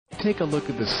take a look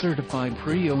at the certified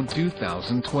pre-owned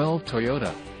 2012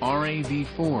 Toyota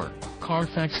RAV4.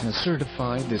 Carfax has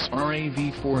certified this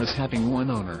RAV4 as having one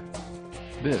owner.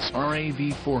 This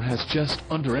RAV4 has just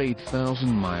under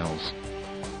 8,000 miles.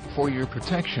 For your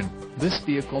protection, this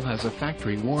vehicle has a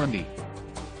factory warranty.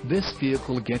 This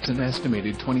vehicle gets an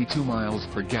estimated 22 miles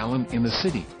per gallon in the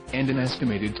city, and an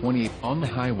estimated 28 on the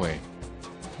highway.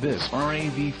 This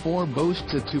RAV4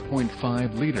 boasts a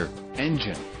 2.5-liter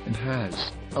engine, and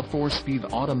has a 4-speed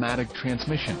automatic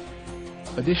transmission.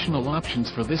 Additional options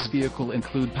for this vehicle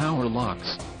include power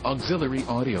locks, auxiliary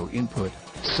audio input,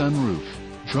 sunroof,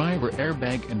 driver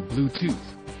airbag and Bluetooth.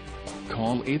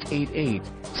 Call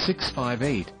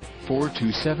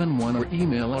 888-658-4271 or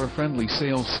email our friendly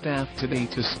sales staff today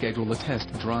to schedule a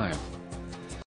test drive.